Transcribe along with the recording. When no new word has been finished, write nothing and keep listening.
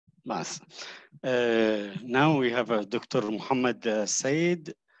Mas. Now we have Dr. Mohamed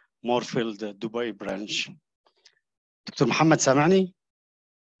Syed, Moorfield, Dubai branch. Dr. Mohamed, سامعني?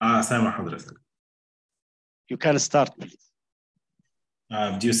 سامع حضرتك. You can start, please.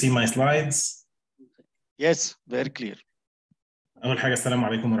 Do you see my slides? Yes, very clear. أول حاجة السلام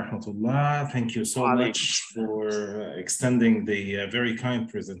عليكم ورحمة الله. Thank you so much for extending the very kind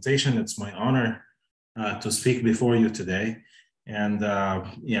presentation. It's my honor to speak before you today. And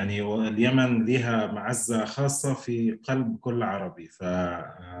يعني اليمن لها معزة خاصة في قلب كل عربي.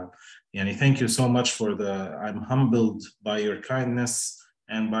 يعني thank you so much for I'm humbled by your kindness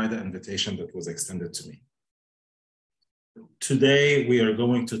and by the invitation that was extended to me. Today we are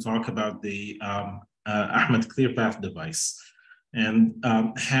going to talk about the Ahmed ClearPath device and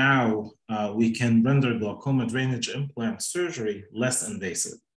how we can render glaucoma drainage implant surgery less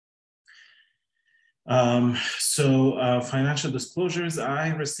invasive. Financial disclosures, I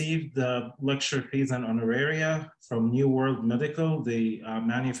received the lecture fees and honoraria from New World Medical, the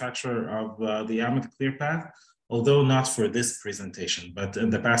manufacturer of the Ahmed ClearPath, although not for this presentation, but in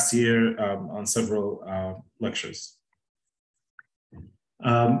the past year on several lectures.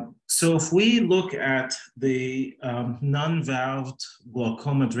 So if we look at the non-valved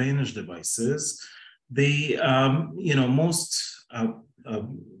glaucoma drainage devices, the most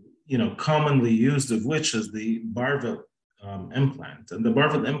commonly used of which is the Barville implant. And the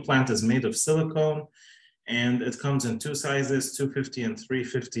Barville implant is made of silicone, and it comes in two sizes, 250 and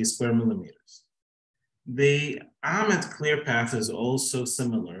 350 square millimeters. The Ahmed ClearPath is also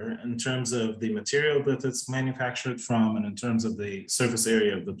similar in terms of the material that it's manufactured from and in terms of the surface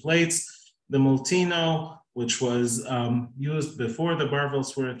area of the plates. The Multino, which was used before the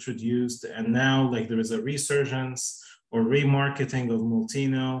Barvilles were introduced, and now there is a resurgence or remarketing of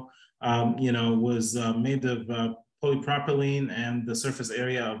Multino, was made of polypropylene and the surface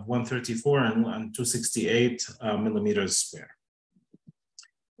area of 134 and 268 millimeters square.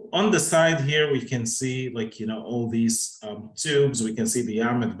 On the side here, we can see all these tubes. We can see the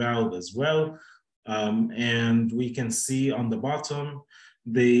Ahmed valve as well. And we can see on the bottom,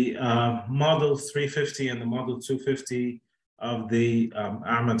 the model 350 and the model 250 of the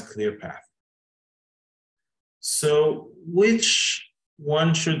Ahmed ClearPath. So which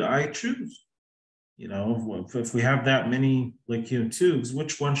one should I choose? If we have that many tubes,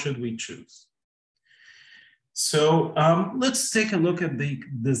 which one should we choose? So let's take a look at the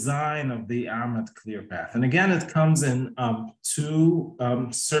design of the Ahmed ClearPath. And again, it comes in two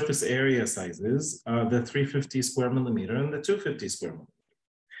surface area sizes, the 350 square millimeter and the 250 square millimeter.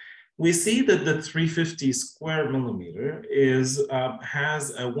 We see that the 350 square millimeter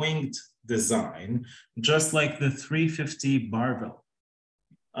has a winged design, just like the 350 Barville.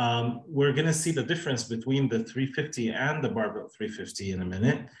 We're going to see the difference between the 350 and the Barville 350 in a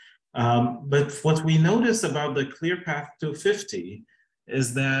minute. But what we notice about the ClearPath 250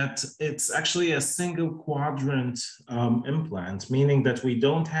 is that it's actually a single quadrant implant, meaning that we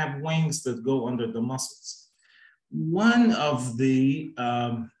don't have wings that go under the muscles. One of the,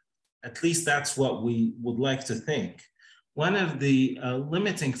 at least that's what we would like to think, one of the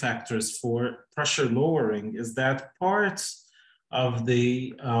limiting factors for pressure lowering is that part of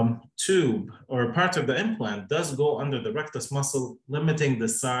the tube or part of the implant does go under the rectus muscle, limiting the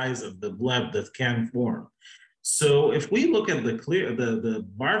size of the bleb that can form. So if we look at the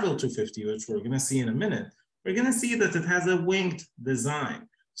Barville 250, which we're going to see in a minute, we're going to see that it has a winged design.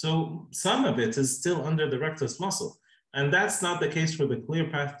 So some of it is still under the rectus muscle. And that's not the case for the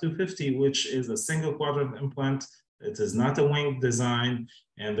ClearPath 250, which is a single quadrant implant. It is not a winged design,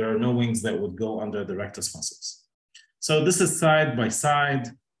 and there are no wings that would go under the rectus muscles. So this is side by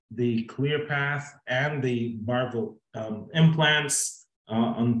side, the ClearPath and the Barville implants.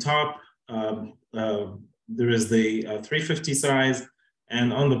 On top, there is the 350 size,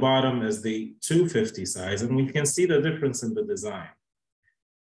 and on the bottom is the 250 size, and we can see the difference in the design.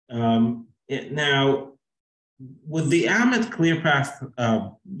 Now, with the Ahmed ClearPath,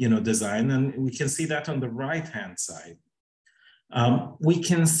 design, and we can see that on the right-hand side. We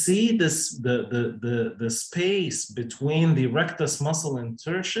can see the space between the rectus muscle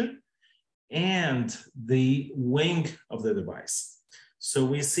insertion and the wing of the device. So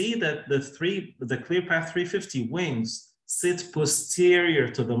we see that the ClearPath 350 wings sit posterior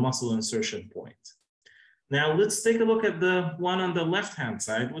to the muscle insertion point. Now let's take a look at the one on the left-hand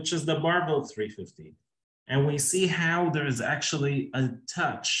side, which is the Barville 350. And we see how there is actually a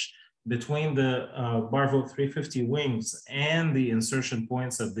touch between the Barville 350 wings and the insertion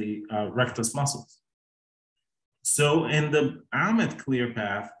points of the rectus muscles. So in the Ahmed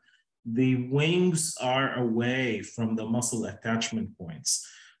ClearPath, the wings are away from the muscle attachment points,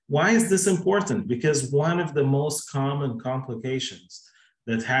 Why is this important? Because one of the most common complications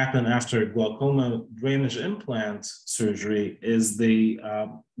that happen after glaucoma drainage implant surgery is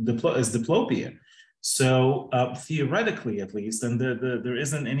diplopia. So theoretically, at least, and there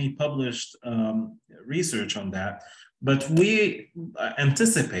isn't any published research on that, but we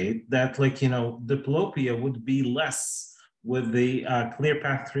anticipate that, like, you know, diplopia would be less with the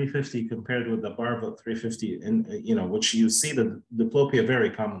ClearPath 350 compared with the Barville 350, and you know, which you see the diplopia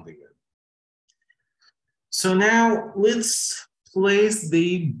very commonly with. So now let's place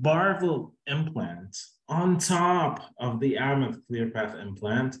the Barville implant on top of the Ahmed ClearPath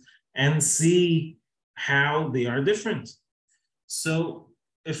implant and see how they are different. So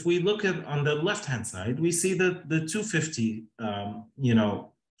if we look at on the left-hand side, we see that the 250, you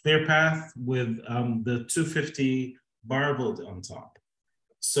know, ClearPath with the 250 Barville on top.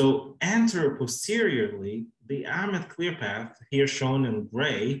 So anteroposteriorly, the Ahmed ClearPath, here shown in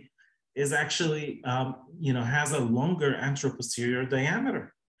gray, is actually, you know, has a longer anteroposterior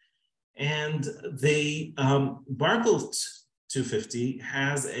diameter. And the Barville 250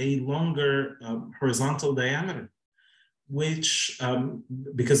 has a longer horizontal diameter, which,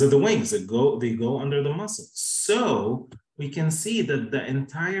 because of the wings, they go under the muscle. So we can see that the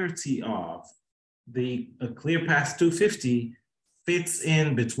entirety of the ClearPath 250 fits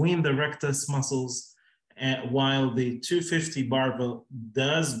in between the rectus muscles, while the 250 Barville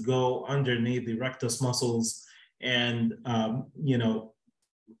does go underneath the rectus muscles and, you know,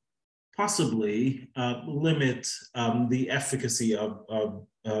 possibly limit the efficacy of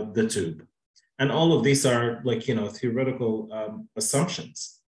the tube. And all of these are, like, you know, theoretical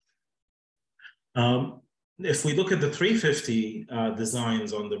assumptions. If we look at the 350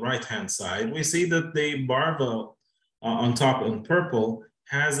 designs on the right-hand side, we see that the Barville on top in purple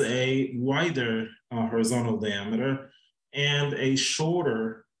has a wider horizontal diameter and a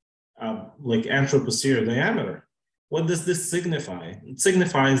shorter, like, anteroposterior diameter. What does this signify? It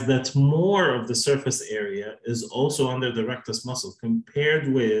signifies that more of the surface area is also under the rectus muscle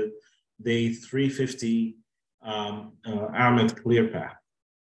compared with the 350 Ahmed ClearPath.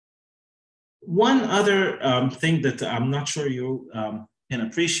 One other thing that I'm not sure you can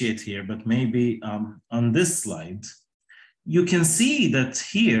appreciate here, but maybe on this slide, you can see that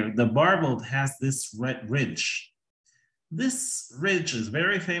here the Barville has this red ridge. This ridge is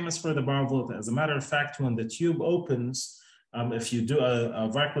very famous for the Barville. As a matter of fact, when the tube opens, if you do a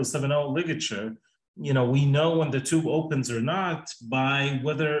Varicose 7.0 ligature, you know, we know when the tube opens or not by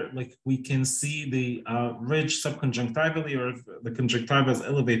whether, like, we can see the ridge subconjunctivally or if the conjunctiva is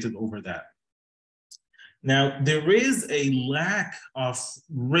elevated over that. Now, there is a lack of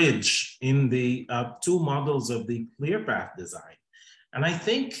ridge in the two models of the ClearPath design. And I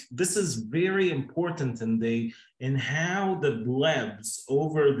think this is very important in how the blebs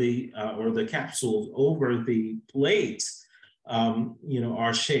over the, or the capsules over the plate, you know,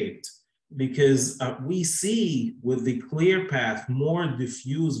 are shaped. Because we see with the ClearPath more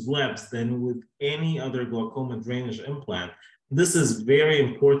diffuse blebs than with any other glaucoma drainage implant. This is very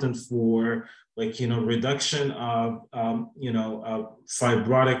important for, like, you know, reduction of, you know,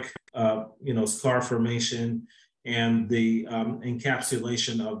 fibrotic, you know, scar formation and the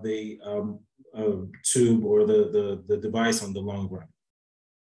encapsulation of the tube or the device on the long run.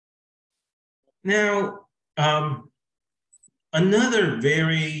 Now, another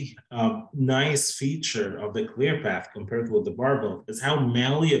very nice feature of the ClearPath compared with the Barville is how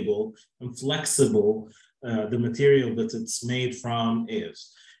malleable and flexible the material that it's made from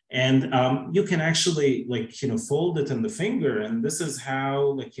is. And you can actually, like, you know, fold it in the finger. And this is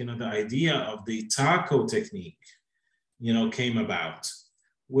how, like, you know, the idea of the taco technique, you know, came about,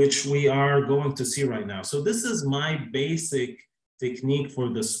 which we are going to see right now. So this is my basic technique for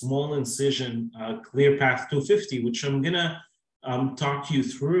the small incision ClearPath 250, which I'm gonna talk you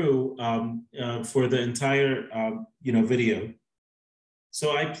through for the entire you know, video.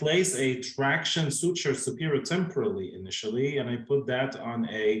 So I place a traction suture superior temporally initially, and I put that on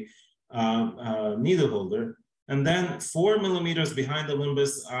a needle holder. And then 4 millimeters behind the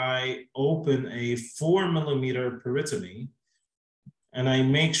limbus, I open a 4 millimeter peritomy, and I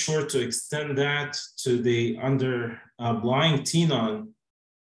make sure to extend that to the underlying tenon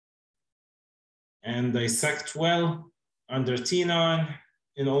and dissect well under tenon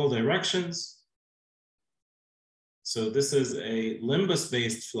in all directions. So this is a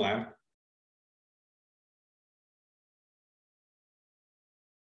limbus-based flap.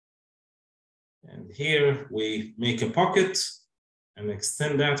 And here we make a pocket and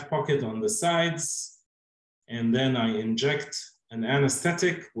extend that pocket on the sides. And then I inject an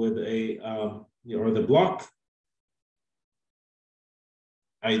anesthetic with a, or the block.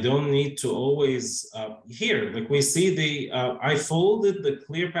 I don't need to always, here, like we see the, I folded the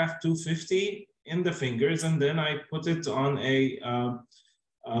ClearPath 250 in the fingers, and then I put it on a,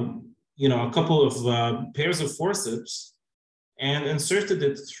 a couple of pairs of forceps and inserted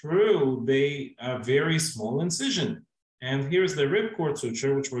it through the very small incision. And here's the ripcord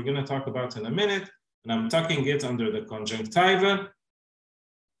suture, which we're going to talk about in a minute. And I'm tucking it under the conjunctiva.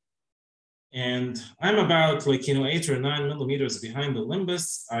 And I'm about 8 or 9 millimeters behind the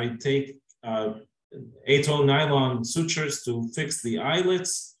limbus. I take 8-0 nylon sutures to fix the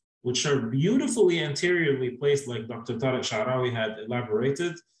eyelets, which are beautifully anteriorly placed, like Dr. Tariq Sha'rawi had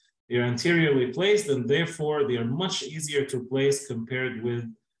elaborated. They are anteriorly placed, and therefore they are much easier to place compared with,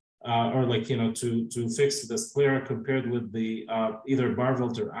 to fix the sclera compared with the either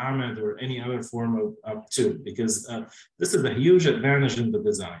Barvelt or Ahmed or any other form of tube, because this is a huge advantage in the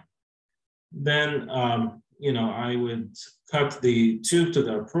design. Then, I would cut the tube to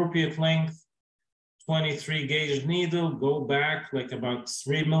the appropriate length, 23 gauge needle, go back like about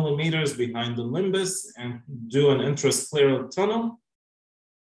 3 millimeters behind the limbus and do an intrascleral tunnel.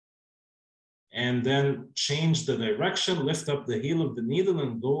 And then change the direction, lift up the heel of the needle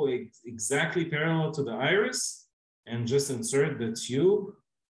and go exactly parallel to the iris and just insert the tube.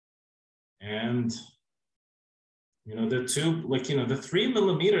 And the tube, the 3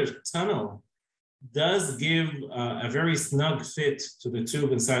 millimeter tunnel does give a very snug fit to the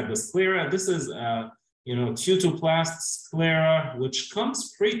tube inside the sclera. This is a, tutoplast sclera, which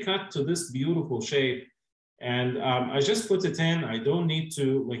comes pre-cut to this beautiful shape. And I just put it in. I don't need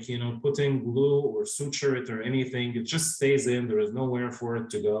to put in glue or suture it or anything. It just stays in. There is nowhere for it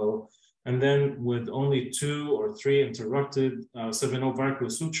to go. And then with only 2 or 3 interrupted 7-0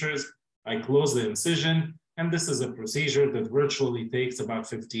 varicose sutures, I close the incision. And this is a procedure that virtually takes about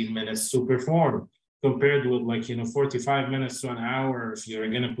 15 minutes to perform, compared with 45 minutes to an hour if you're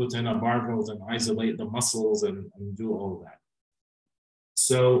going to put in a Barvelt and isolate the muscles and do all that.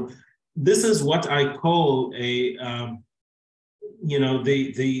 So this is what I call a,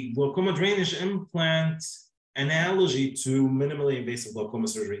 the glaucoma drainage implant analogy to minimally invasive glaucoma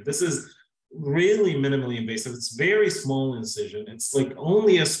surgery. This is really minimally invasive. It's very small incision. It's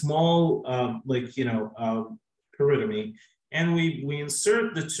only a small, peritomy. And we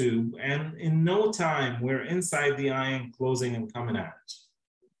insert the tube, and in no time, we're inside the eye and closing and coming out.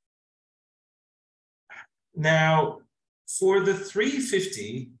 Now, for the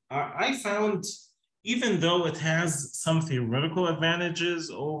 350, I found, even though it has some theoretical advantages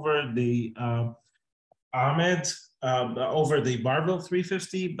over the Ahmed, over the Barvelt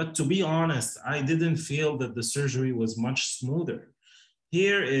 350, but to be honest, I didn't feel that the surgery was much smoother.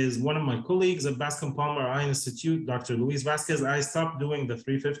 Here is one of my colleagues at Bascom Palmer Eye Institute, Dr. Luis Vasquez. I stopped doing the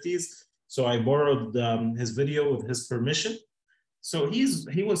 350s, so I borrowed his video with his permission. So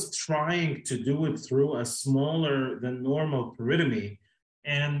he was trying to do it through a smaller than normal peritomy,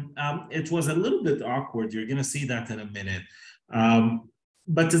 and it was a little bit awkward. You're gonna see that in a minute.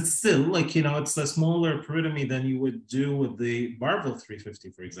 But it's still it's a smaller peritomy than you would do with the Barvelt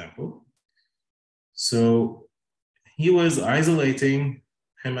 350, for example. So he was isolating,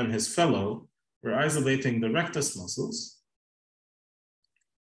 him and his fellow were isolating the rectus muscles.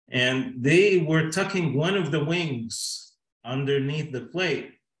 And they were tucking one of the wings underneath the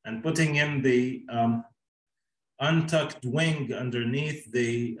plate and putting in the untucked wing underneath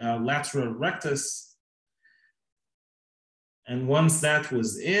the lateral rectus. And once that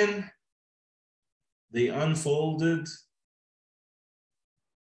was in, they unfolded,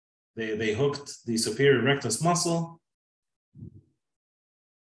 they hooked the superior rectus muscle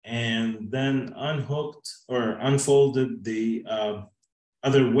and then unhooked or unfolded the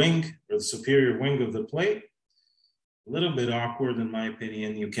other wing or the superior wing of the plate. A little bit awkward in my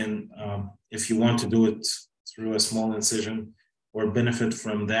opinion. You can, if you want to do it through a small incision or benefit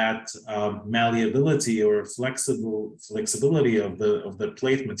from that malleability or flexibility of the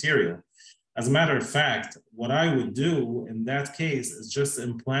plate material. As a matter of fact, what I would do in that case is just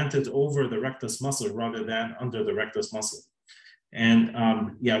implant it over the rectus muscle rather than under the rectus muscle. And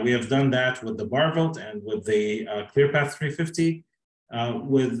yeah, we have done that with the Barvelt and with the ClearPath 350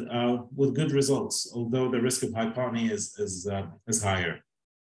 with good results, although the risk of hypotony is higher.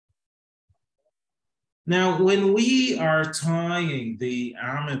 Now, when we are tying the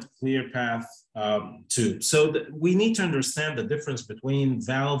Ahmed ClearPath tube, so we need to understand the difference between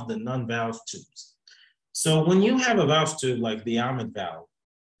valved and non-valved tubes. So when you have a valve tube like the Ahmed valve,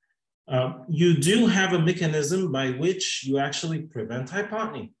 you do have a mechanism by which you actually prevent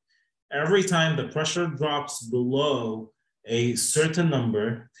hypotony. Every time the pressure drops below a certain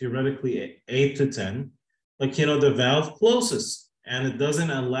number, theoretically 8 to 10, the valve closes. and it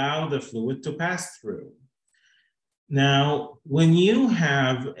doesn't allow the fluid to pass through. Now, when you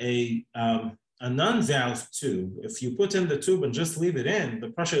have a non-valve tube, if you put in the tube and just leave it in, the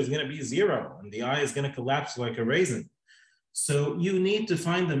pressure is going to be 0 and the eye is going to collapse like a raisin. So you need to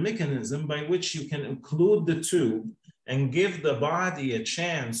find a mechanism by which you can occlude the tube and give the body a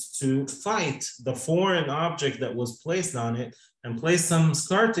chance to fight the foreign object that was placed on it and place some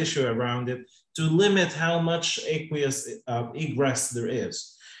scar tissue around it to limit how much aqueous egress there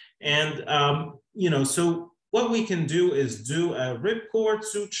is. And, so what we can do is do a ripcord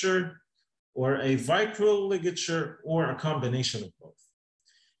suture or a vicryl ligature or a combination of both.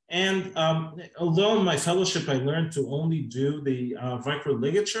 And although in my fellowship, I learned to only do the vicryl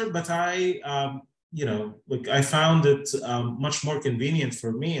ligature, but I found it much more convenient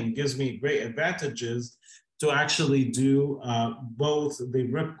for me and gives me great advantages to actually do both the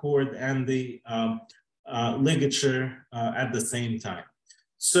ripcord and the ligature at the same time.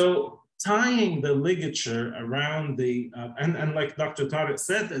 So tying the ligature around the, and like Dr. Tariq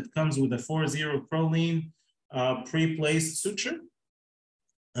said, it comes with a 4-0 proline pre-placed suture,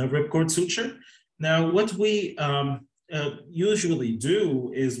 a ripcord suture. Now, what we usually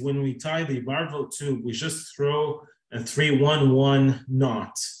do is when we tie the Barville tube, we just throw a 3-1-1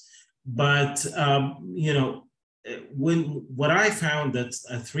 knot. But, what I found that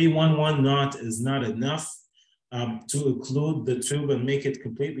a 3-1-1 knot is not enough to occlude the tube and make it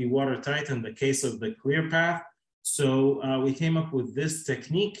completely watertight in the case of the ClearPath. So we came up with this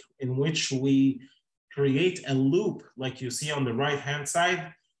technique in which we create a loop like you see on the right-hand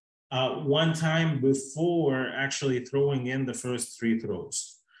side one time before actually throwing in the first 3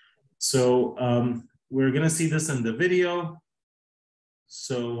 throws. So we're gonna see this in the video.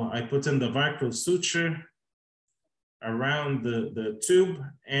 So I put in the vicryl suture around the tube,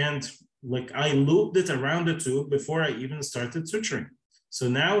 and like I looped it around the tube before I even started suturing. So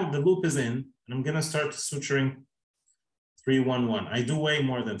now the loop is in, and I'm gonna start suturing 3-1-1. I do way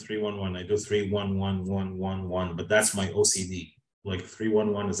more than 3-1-1. I do 3-1-1-1-1-1, but that's my OCD. Like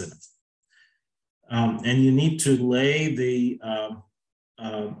 3-1-1 is enough. And you need to lay the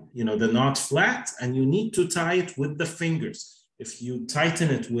knot flat, and you need to tie it with the fingers. If you tighten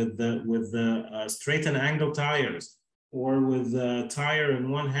it with the straight and angle tires, or with the tire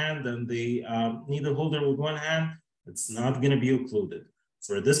in one hand and the needle holder with one hand, it's not going to be occluded.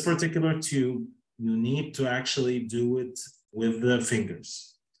 For this particular tube, you need to actually do it with the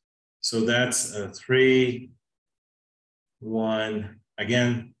fingers. So that's a 3-1.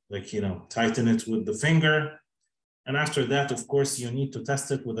 Again, tighten it with the finger. And after that, of course, you need to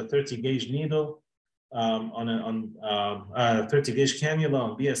test it with a 30 gauge needle on a 30 gauge cannula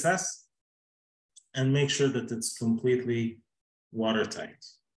on BSS, and make sure that it's completely watertight.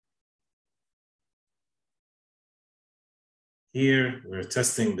 Here, we're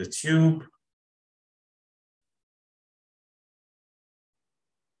testing the tube.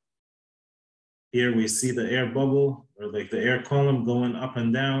 Here we see the air bubble, or like the air column going up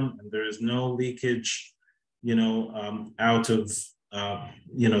and down, and there is no leakage, out of,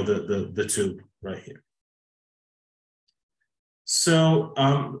 the tube right here. So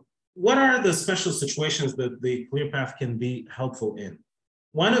what are the special situations that the ClearPath can be helpful in?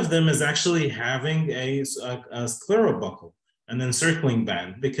 One of them is actually having a sclerobuckle, an encircling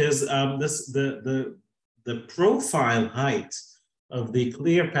band, because the profile height of the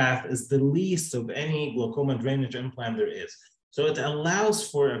ClearPath is the least of any glaucoma drainage implant there is. So it allows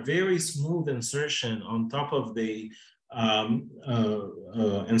for a very smooth insertion on top of the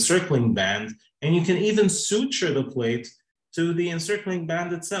encircling band, and you can even suture the plate to the encircling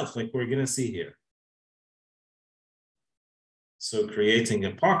band itself, like we're gonna see here. So creating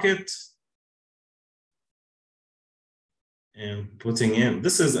a pocket and putting in,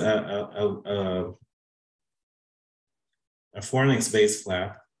 this is a fornix base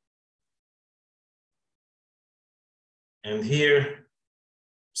flap. And here,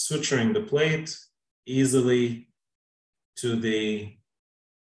 suturing the plate easily to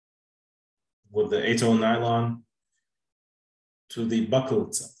with the 8-0 nylon to the buckle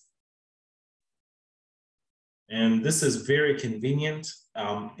itself. And this is very convenient.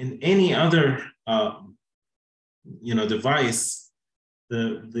 In any other device,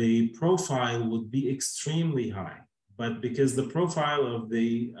 the profile would be extremely high. But because the profile of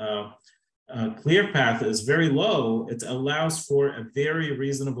the ClearPath is very low, it allows for a very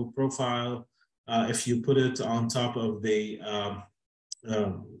reasonable profile if you put it on top of the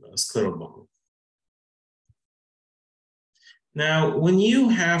sclerobuckle. Now, when you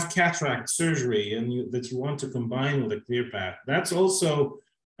have cataract surgery and that you want to combine with a ClearPath, that's also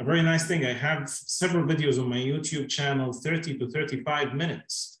A very nice thing, I have several videos on my YouTube channel, 30 to 35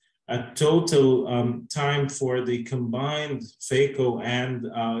 minutes, a total time for the combined phaco and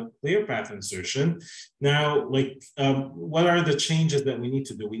ClearPath insertion. Now, what are the changes that we need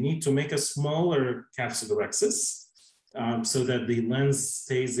to do? We need to make a smaller capsulorhexis so that the lens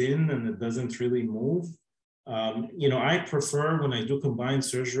stays in and it doesn't really move. I prefer when I do combined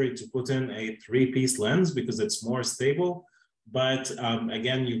surgery to put in a 3-piece lens because it's more stable. But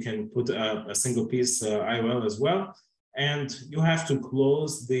again, you can put a single piece IOL as well. And you have to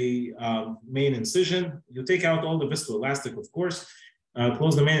close the main incision. You take out all the viscoelastic, of course,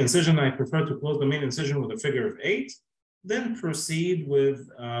 close the main incision. I prefer to close the main incision with a figure of 8, then proceed with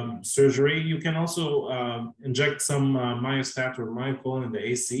surgery. You can also inject some myostat or myocolin in the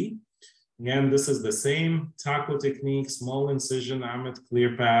AC. Again, this is the same taco technique, small incision, Ahmed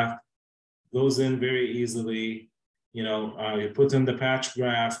ClearPath, goes in very easily. You put in the patch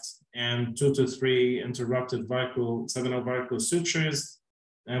graft and 2 to 3 interrupted seminal sutures,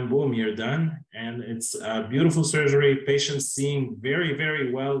 and boom, you're done. And it's a beautiful surgery. Patients seeing very,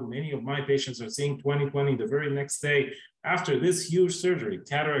 very well. Many of my patients are seeing 20/20 the very next day after this huge surgery,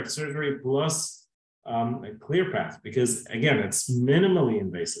 cataract surgery plus a ClearPath, because again, it's minimally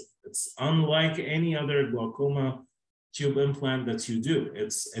invasive. It's unlike any other glaucoma tube implant that you do.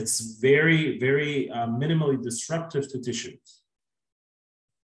 It's very, very minimally disruptive to tissues.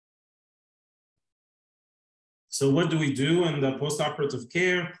 So what do we do in the postoperative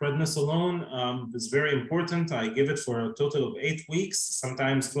care? Prednisolone is very important. I give it for a total of 8 weeks,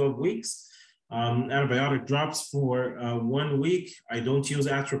 sometimes 12 weeks. Antibiotic drops for 1 week. I don't use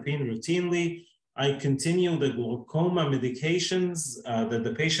atropine routinely. I continue the glaucoma medications that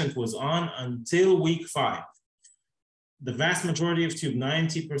the patient was on until week 5. The vast majority of tube,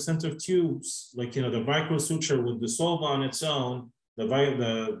 90% of tubes, the vicral suture would dissolve on its own, the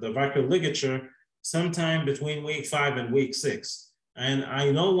vicral ligature, sometime between week 5 and week 6. And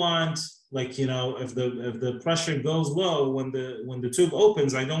I don't want, if the pressure goes low when the tube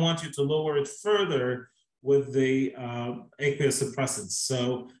opens, I don't want you to lower it further with the aqueous suppressants.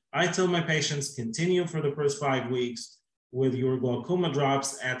 So I tell my patients, continue for the first 5 weeks with your glaucoma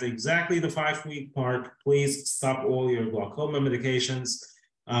drops at exactly the 5-week mark. Please stop all your glaucoma medications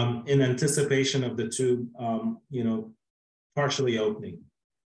in anticipation of the tube, partially opening.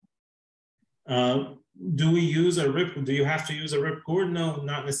 Do we use a rip? Do you have to use a rip cord? No,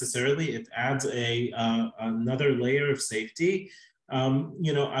 not necessarily. It adds another layer of safety. A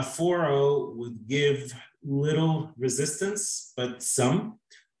 4-0 would give little resistance, but some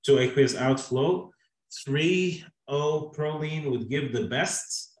to aqueous outflow. 3-0 proline would give the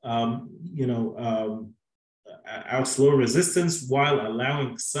best, outflow resistance while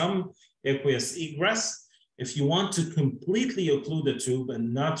allowing some aqueous egress. If you want to completely occlude the tube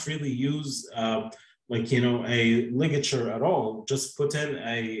and not really use a ligature at all, just put in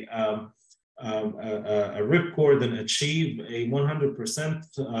a rip cord and achieve a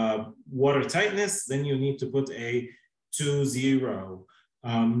 100% water tightness, then you need to put a 2-0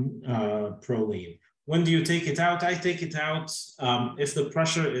 proline. When do you take it out? I take it out if the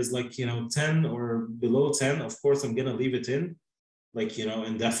pressure is 10 or below 10. Of course, I'm gonna leave it in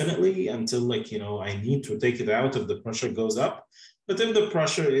indefinitely until I need to take it out if the pressure goes up. But if the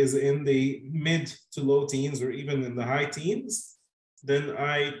pressure is in the mid to low teens or even in the high teens, then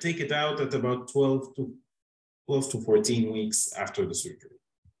I take it out at about 12 to 14 weeks after the surgery.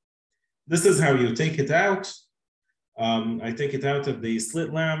 This is how you take it out. I take it out of the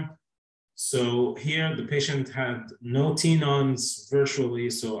slit lamp. So here the patient had no tenons virtually.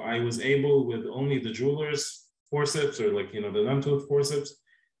 So I was able with only the jeweler's forceps or the non-tooth forceps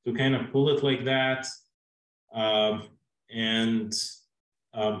to kind of pull it like that and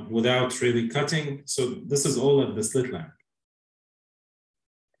without really cutting. So this is all at the slit lamp.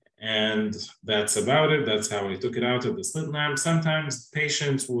 And that's about it. That's how I took it out of the slit lamp. Sometimes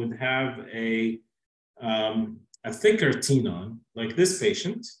patients would have a thicker tenon, like this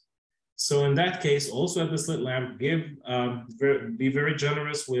patient. So in that case, also at the slit lamp, be very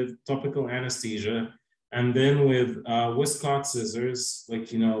generous with topical anesthesia, and then with Wiscott scissors,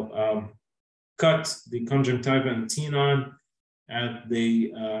 cut the conjunctiva and tenon at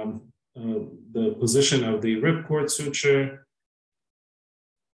the position of the ripcord suture.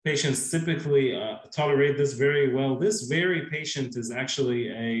 Patients typically tolerate this very well. This very patient is actually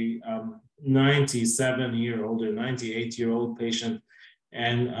a 97-year-old or 98-year-old patient.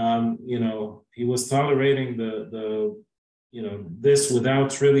 And, he was tolerating this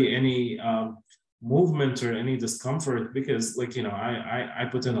without really any movement or any discomfort because I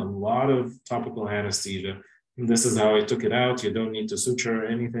put in a lot of topical anesthesia, This is how I took it out. You don't need to suture or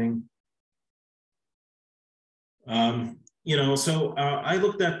anything. So I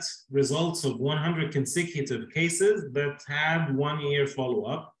looked at results of 100 consecutive cases that had 1 year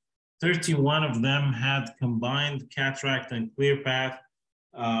follow-up. 31 of them had combined cataract and ClearPath.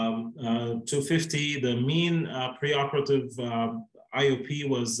 250, the mean preoperative IOP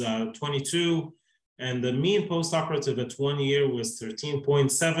was 22, and the mean postoperative at 1 year was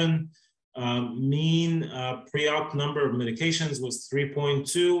 13.7. Mean pre-op number of medications was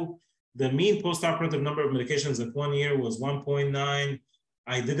 3.2. The mean postoperative number of medications at 1 year was 1.9.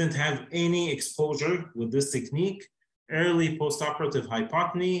 I didn't have any exposure with this technique. Early postoperative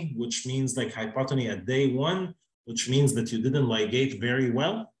hypotony, which means like hypotony at day 1, which means that you didn't ligate very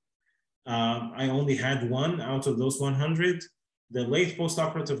well. I only had 1 out of those 100. The late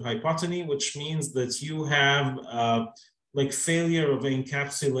postoperative hypotony, which means that you have like failure of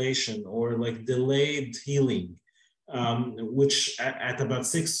encapsulation or like delayed healing, which at about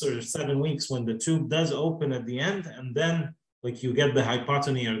 6 or 7 weeks when the tube does open at the end, and then like you get the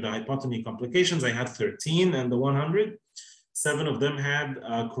hypotony or the hypotony complications. I had 13 and the 100. 7 of them had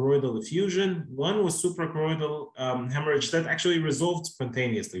choroidal effusion. 1 was suprachoroidal hemorrhage that actually resolved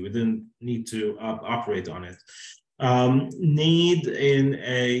spontaneously. We didn't need to operate on it. Need in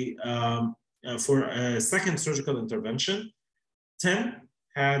for a second surgical intervention. 10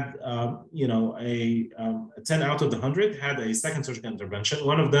 had, 10 out of the 100 had a second surgical intervention.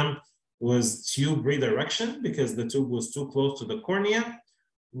 1 of them was tube redirection because the tube was too close to the cornea.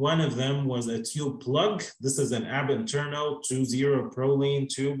 1 of them was a tube plug. This is an ab interno 2-0 proline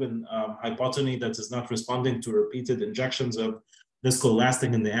tube and hypotony that is not responding to repeated injections of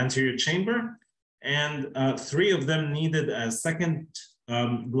viscoelastic in the anterior chamber. And 3 of them needed a second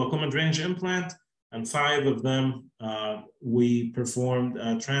glaucoma drainage implant, and 5 of them we performed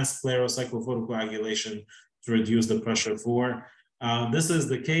transscleral cyclophotocoagulation to reduce the pressure for. This is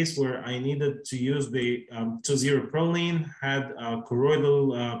the case where I needed to use the 2-0 proline, had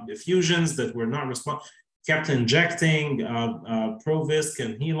choroidal effusions that were not responding, kept injecting Provisc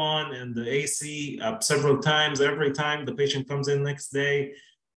and Helon and the AC several times. Every time the patient comes in next day,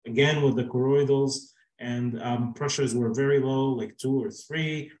 again with the choroidals, and pressures were very low, like 2 or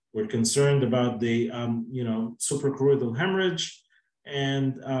 3. We're concerned about the suprachoroidal hemorrhage.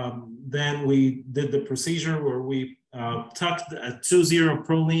 And then we did the procedure where we tucked a 2-0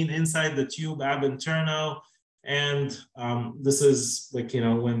 proline inside the tube ab interno, and this is like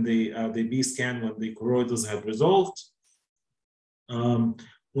when the B scan when the choroidals had resolved.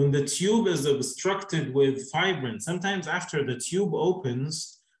 When the tube is obstructed with fibrin, sometimes after the tube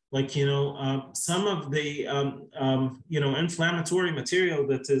opens, like some of the inflammatory material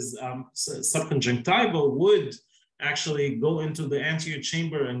that is subconjunctival would actually go into the anterior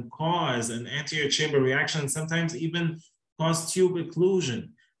chamber and cause an anterior chamber reaction, sometimes even cause tube occlusion.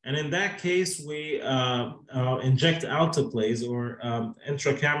 And in that case, we inject alteplase or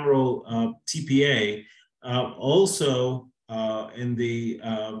intracameral TPA, also in the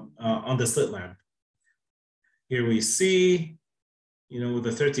on the slit lamp. Here we see, with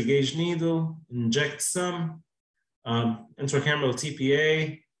a 30 gauge needle, inject some intracameral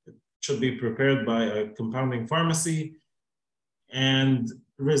TPA. Should be prepared by a compounding pharmacy, and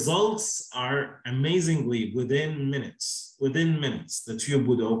results are amazingly within minutes. Within minutes, the tube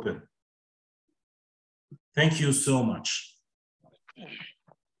would open. Thank you so much.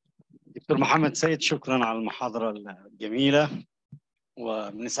 دكتور محمد سيد، شكرا على المحاضرة الجميلة.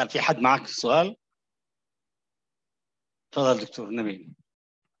 وبنسأل في حد معك سؤال؟ تفضل دكتور نبيل.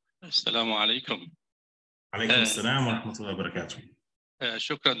 السلام عليكم. عليكم السلام ورحمة الله وبركاته.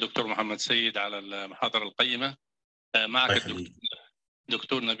 شكرا دكتور محمد سيد على المحاضرة القيمة. معك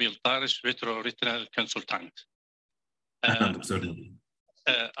دكتور نبيل طارش، فيترو ريتنال كونسلتانت. أهلا دكتور نبيل.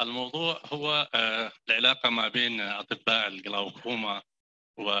 الموضوع هو العلاقة ما بين أطباء الجلاوكوما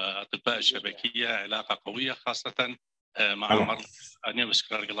وأطباء الشبكية، علاقة قوية خاصة مع مرضى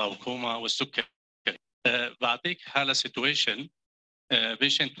النيوروسكليرال جلاوكوما والسكري. بعطيك حالة situation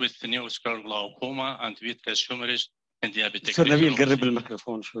patient with neuroscleral glaucoma and vitreous hemorrhage and diabetic دكتور نبيل قرب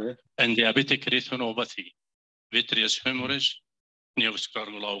الميكروفون شوية. and diabetic retinopathy, vitreous hemorrhage,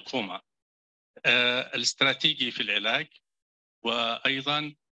 neuroscleral glaucoma. الاستراتيجي في العلاج،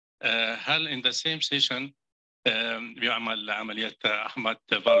 وأيضا هل in the same session بيعمل عملية أحمد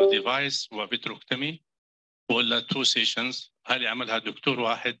فالو ديفايس وفيتروكتومي ولا 2 sessions؟ هل يعملها دكتور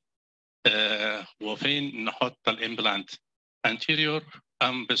واحد؟ وفين نحط الإمبلانت؟ anterior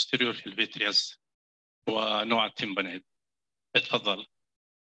أم posterior في الفيترياس ونوع التمبانيد؟ اتفضل.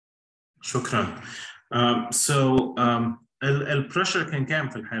 شكرا. البريشر كان كام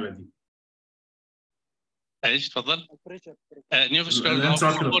في الحالة دي؟ ايش تفضل؟ نيوفاسكولار And then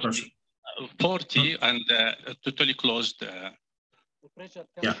talking of pressure. 40 and totally closed.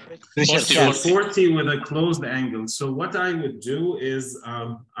 Yeah. 40. 40 with a closed angle. So what I would do is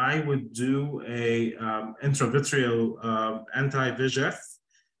I would do a intravitreal anti-VEGF,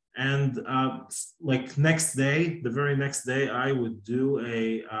 and like next day, the very next day, I would do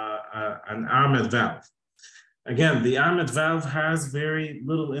an Ahmed valve. Again, the Ahmed valve has very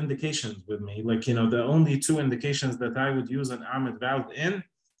little indications with me. Like, you know, the only two indications that I would use an Ahmed valve in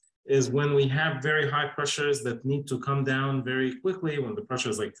is when we have very high pressures that need to come down very quickly, when the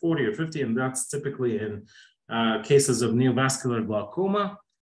pressure is like 40 or 50, and that's typically in cases of neovascular glaucoma.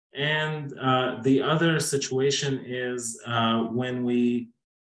 And the other situation is when we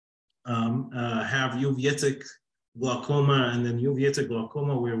have uveitic glaucoma, and in uveitic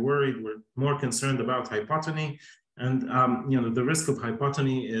glaucoma, we're worried, we're more concerned about hypotony. And you know, the risk of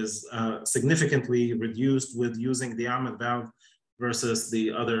hypotony is significantly reduced with using the Ahmed valve versus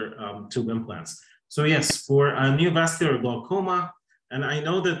the other tube implants. So yes, for neovascular glaucoma, and I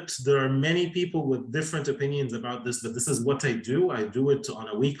know that there are many people with different opinions about this, but this is what I do. I do it on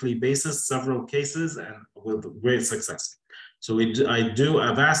a weekly basis, several cases, and with great success. So I do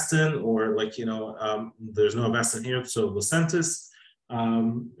Avastin, or like, you know, there's no Avastin here, so Lucentis.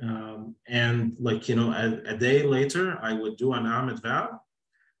 And like, you know, a day later, I would do an Ahmed valve.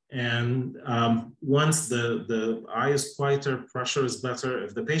 And once the eye is quieter, pressure is better.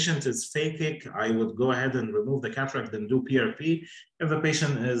 If the patient is phakic, I would go ahead and remove the cataract and do PRP. If the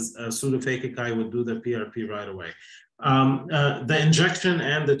patient is pseudophakic, I would do the PRP right away. The injection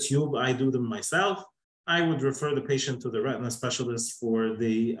and the tube, I do them myself. I would refer the patient to the retina specialist for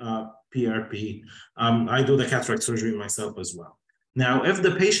the PRP. I do the cataract surgery myself as well. Now, if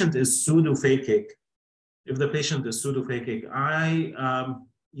the patient is pseudophakic, I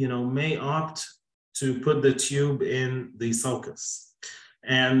you know, may opt to put the tube in the sulcus.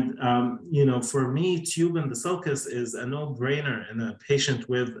 And, you know, for me, tube in the sulcus is a no-brainer in a patient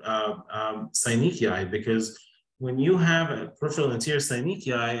with synechia, because when you have a peripheral anterior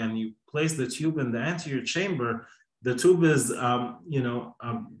synechia and you place the tube in the anterior chamber, the tube is, you know,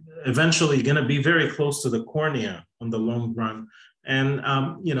 eventually going to be very close to the cornea on the long run. And,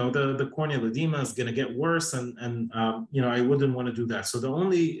 you know, the corneal edema is going to get worse, and you know, I wouldn't want to do that. So the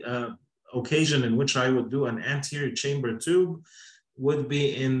only occasion in which I would do an anterior chamber tube would be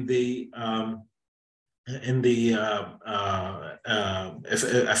in if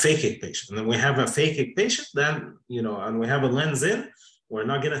a phakic patient. And then we have a phakic patient, then, you know, and we have a lens in, we're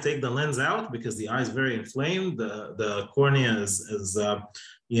not going to take the lens out because the eye is very inflamed. The cornea is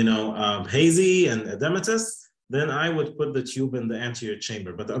you know, hazy and edematous. Then I would put the tube in the anterior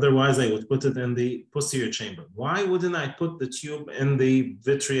chamber, but otherwise I would put it in the posterior chamber. Why wouldn't I put the tube in the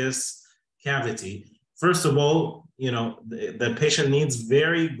vitreous cavity? First of all, you know, the patient needs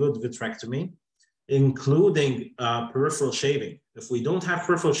very good vitrectomy, including peripheral shaving. If we don't have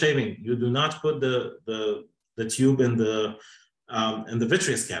peripheral shaving, you do not put the tube in the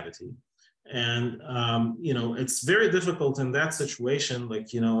vitreous cavity. And, you know, it's very difficult in that situation,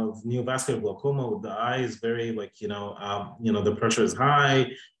 like, you know, of neovascular glaucoma with the eye is very, like, you know, the pressure is high,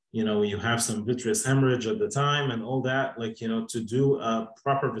 you know, you have some vitreous hemorrhage at the time and all that, like, you know, to do a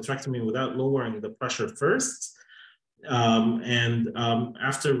proper vitrectomy without lowering the pressure first.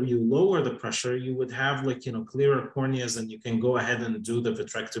 After you lower the pressure, you would have, like, you know, clearer corneas, and you can go ahead and do the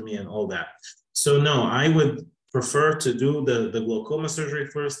vitrectomy and all that. So no, I would prefer to do the glaucoma surgery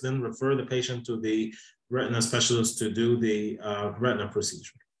first, then refer the patient to the retina specialist to do the retina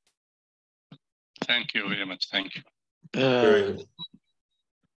procedure. Thank you very much. Thank you.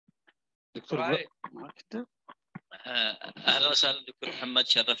 دكتور اهلا وسهلا دكتور محمد،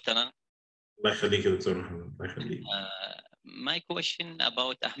 شرفتنا. الله يخليك يا دكتور محمد، الله يخليك. My question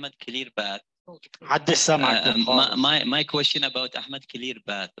about Ahmed ClearPath. حد سامعك my question about Ahmed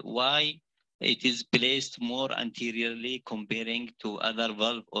ClearPath. Why it is placed more anteriorly comparing to other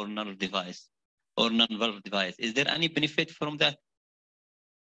valve or nerve device or non-valve device? Is there any benefit from that?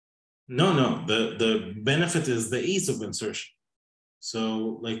 No. The benefit is the ease of insertion.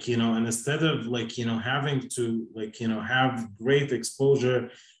 So, like, you know, and instead of, like, you know, having to, like, you know, have great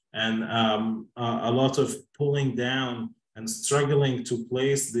exposure and a lot of pulling down and struggling to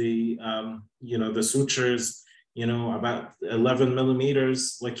place the, you know, the sutures, you know, about 11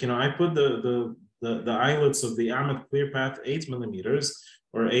 millimeters. Like, you know, I put the eyelets of the Ahmed ClearPath 8 millimeters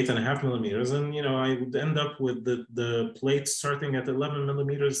or 8.5 millimeters, and, you know, I would end up with the plate starting at 11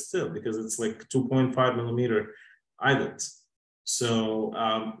 millimeters still, because it's like 2.5 millimeter eyelets. So,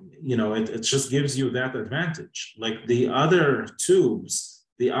 you know, it just gives you that advantage. Like the other tubes,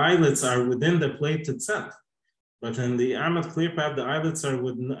 the eyelets are within the plate itself. But in the Ahmed ClearPath, the eyelets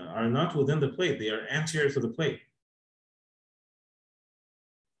are not within the plate. They are anterior to the plate.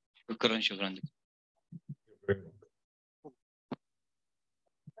 شكرا.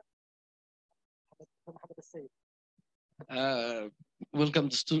 Welcome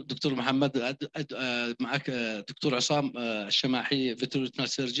دكتور محمد. معك دكتور عصام الشماحي veterinary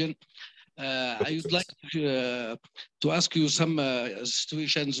surgeon. I would like to ask you some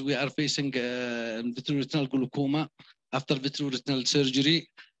situations we are facing in vitreoretinal glaucoma after vitreoretinal surgery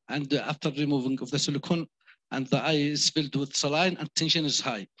and after removing of the silicone, and the eye is filled with saline and tension is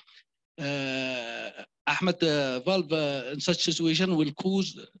high. Ahmed, valve in such situation will cause,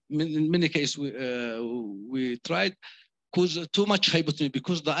 in many cases we tried, cause too much hypotony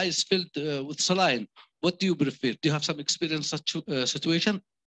because the eye is filled with saline. What do you prefer? Do you have some experience in such situation?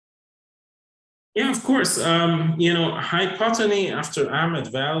 Yeah, of course. You know, hypotony after Ahmed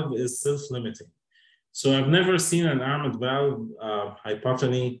valve is self-limiting. So I've never seen an Ahmed valve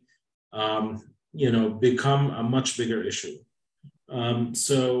hypotony, you know, become a much bigger issue.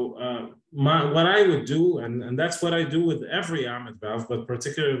 What I would do, and that's what I do with every Ahmed valve, but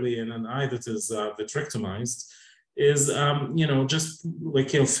particularly in an eye that is vitrectomized, is, you know, just like,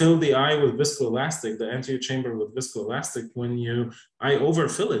 you know, fill the eye with viscoelastic, the anterior chamber with viscoelastic. When I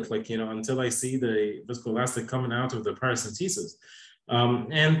overfill it, like, you know, until I see the viscoelastic coming out of the paracentesis.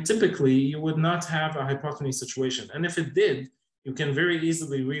 And typically you would not have a hypotony situation. And if it did, you can very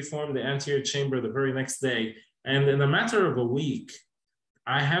easily reform the anterior chamber the very next day. And in a matter of a week,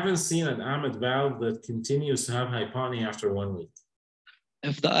 I haven't seen an Ahmed valve that continues to have hypotony after 1 week.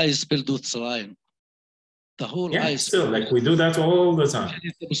 If the eye is filled with saline, the whole eye is still, like, we do that all the time.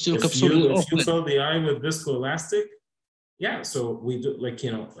 If you fill the eye with viscoelastic, yeah, so we do, like,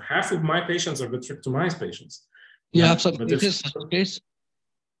 you know, half of my patients are vitrectomized patients. You have some cases such case?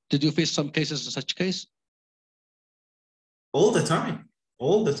 Did you face some cases in such case? All the time.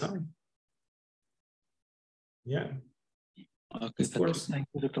 Yeah. Okay, of course. Thank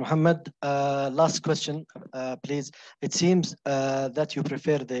you, Dr. Mohamed. Last question, please. It seems that you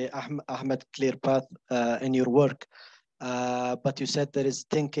prefer the Ahmed ClearPath in your work, but you said there is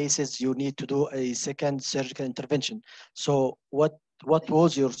 10 cases you need to do a second surgical intervention. So what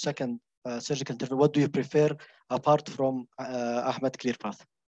was your second surgical intervention? What do you prefer apart from Ahmed ClearPath?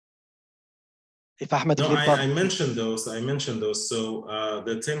 If Ahmed ClearPath... I mentioned those. So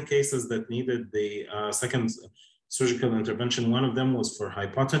the 10 cases that needed the second surgical intervention, one of them was for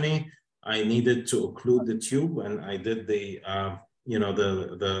hypotony. I needed to occlude the tube, and I did the you know,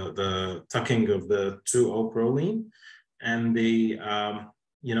 the tucking of the 2O proline, and the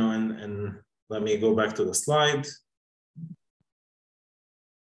you know, and let me go back to the slide.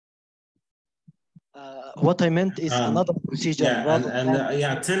 What I meant is another procedure.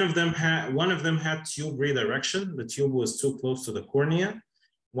 Yeah, 10 of them had, one of them had tube redirection. The tube was too close to the cornea.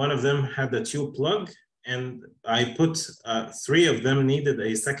 One of them had the tube plug, and I put 3 of them needed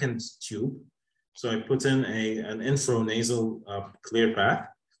a second tube. So I put in an infranasal ClearPath,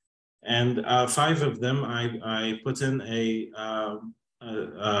 and 5 of them I put in I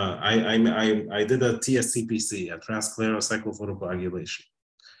did a TSCPC, a transscleral cyclophotocoagulation.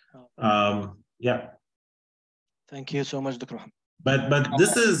 Yeah. Thank you so much, Dr. Mohamed. But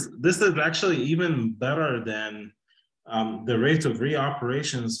this is actually even better than the rate of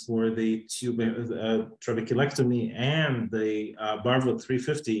reoperations for the trabeculectomy and the Barville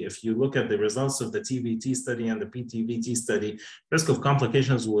 350. If you look at the results of the TVT study and the PTVT study, risk of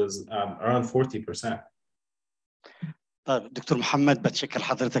complications was around 40%. طيب دكتور محمد، بتشكر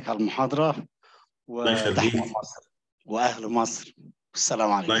حضرتك على المحاضرة وتحية مصر وأهل مصر.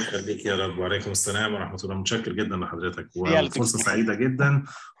 السلام عليكم. الله يخليك يا رب، وعليكم السلام ورحمة الله. متشكر جدا لحضرتك، وفرصة سعيدة جدا،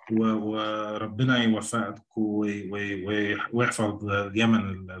 وربنا يوفقك ويحفظ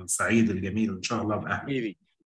اليمن السعيد الجميل إن شاء الله بأهله.